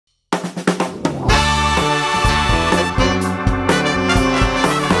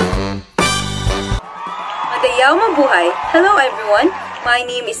Yaw mabuhay! Hello everyone! My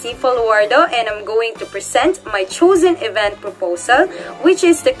name is Nifa Luardo and I'm going to present my chosen event proposal, which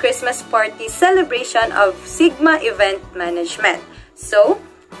is the Christmas party celebration of Sigma Event Management. So,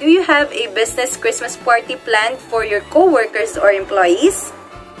 do you have a business Christmas party planned for your co-workers or employees?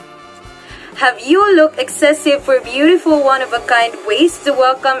 Have you looked excessive for beautiful one-of-a-kind ways to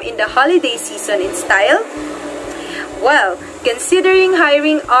welcome in the holiday season in style? Well, considering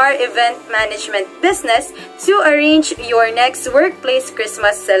hiring our event management business to arrange your next workplace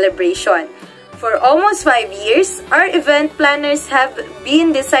Christmas celebration. For almost 5 years, our event planners have been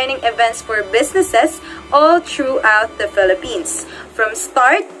designing events for businesses all throughout the Philippines, from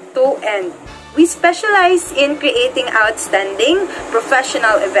start to end. We specialize in creating outstanding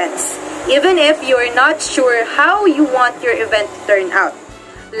professional events, even if you're not sure how you want your event to turn out.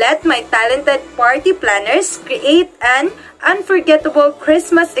 Let my talented party planners create an unforgettable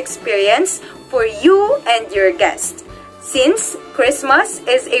Christmas experience for you and your guests. Since Christmas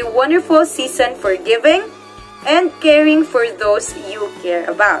is a wonderful season for giving and caring for those you care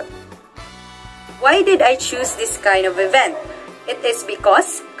about. Why did I choose this kind of event? It is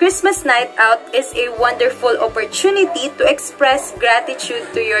because Christmas Night Out is a wonderful opportunity to express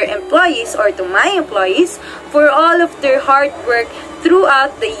gratitude to your employees or to my employees for all of their hard work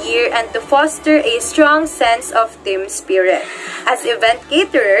throughout the year and to foster a strong sense of team spirit. As event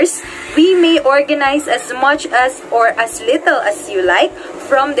caterers, we may organize as much as or as little as you like,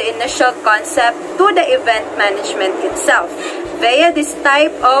 from the initial concept to the event management itself, via this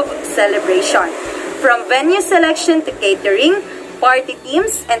type of celebration. From venue selection to catering, party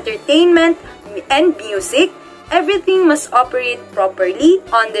teams, entertainment, and music, everything must operate properly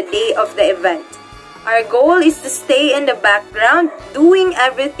on the day of the event. Our goal is to stay in the background, doing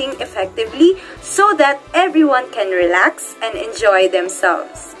everything effectively so that everyone can relax and enjoy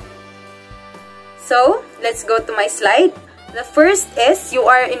themselves. So, let's go to my slide. The first is you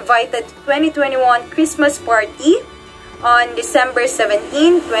are invited to 2021 Christmas party on December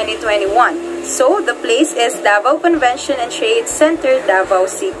 17, 2021. So, the place is Davao Convention and Trade Center, Davao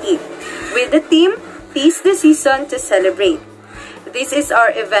City. With the theme, Tis the Season to Celebrate. This is our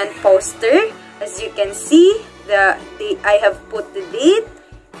event poster. As you can see, I have put the date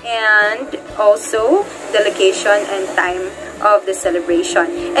and also the location and time of the celebration.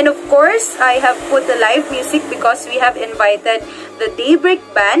 And of course, I have put the live music because we have invited the Daybreak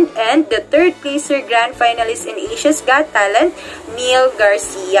Band and the third placer grand finalist in Asia's Got Talent, Neil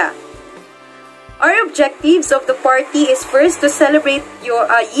Garcia. Our objectives of the party is first to celebrate your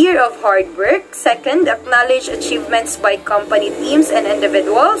year of hard work. Second, acknowledge achievements by company teams and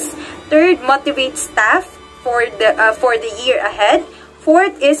individuals. Third, motivate staff for the year ahead.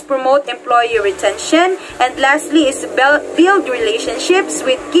 Fourth is promote employee retention. And lastly is build relationships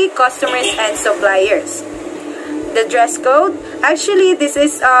with key customers and suppliers. The dress code, actually this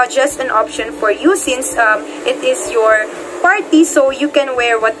is just an option for you since it is your party, so you can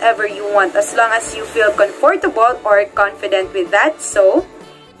wear whatever you want as long as you feel comfortable or confident with that, so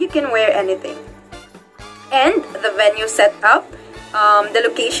you can wear anything. And the venue setup, the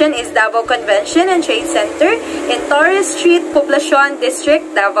location is Davao Convention and Trade Center in Torres Street, Poblacion District,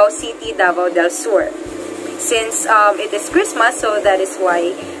 Davao City, Davao del Sur. Since it is Christmas, so that is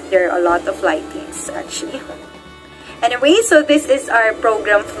why there are a lot of lightings actually. Anyway, so this is our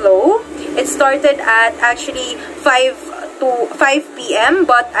program flow. It started at actually 5 p.m.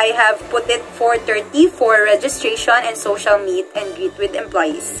 but I have put it 4:30 for registration and social meet and greet with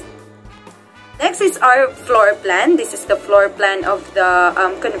employees. Next is our floor plan. This is the floor plan of the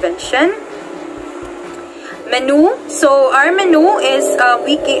convention. Menu. So our menu is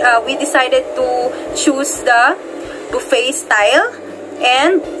we decided to choose the buffet style,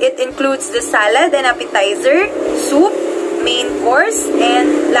 and it includes the salad and appetizer, soup, main course,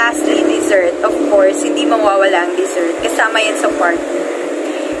 and lastly, dessert. Of course, hindi mawawala ang dessert. Kasama yan sa party.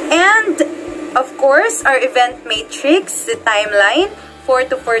 And, of course, our event matrix, the timeline, 4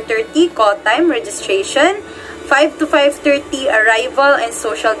 to 4:30, call time, registration, 5 to 5:30, arrival and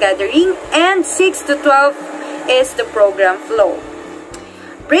social gathering, and 6 to 12 is the program flow.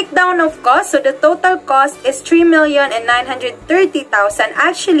 Breakdown of cost, so the total cost is 3,930,000.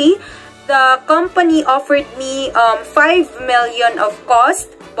 Actually, the company offered me 5 million of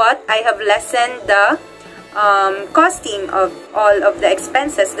cost, but I have lessened the costing of all of the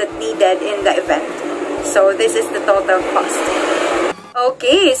expenses that needed in the event. So this is the total cost.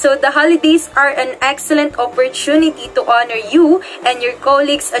 Okay, so the holidays are an excellent opportunity to honor you and your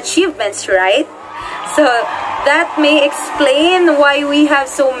colleagues' achievements, right? So that may explain why we have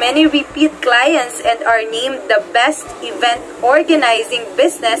so many repeat clients and are named the best event organizing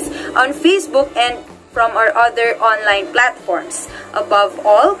business on Facebook and from our other online platforms. Above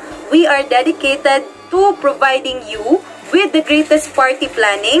all, we are dedicated to providing you with the greatest party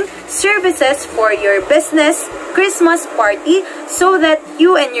planning services for your business Christmas party so that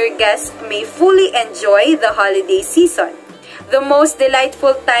you and your guests may fully enjoy the holiday season. The most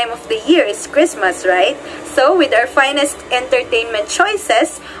delightful time of the year is Christmas, right? So with our finest entertainment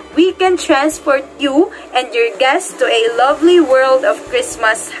choices, we can transport you and your guests to a lovely world of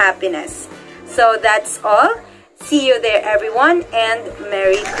Christmas happiness. So that's all. See you there, everyone, and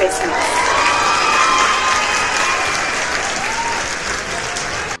Merry Christmas.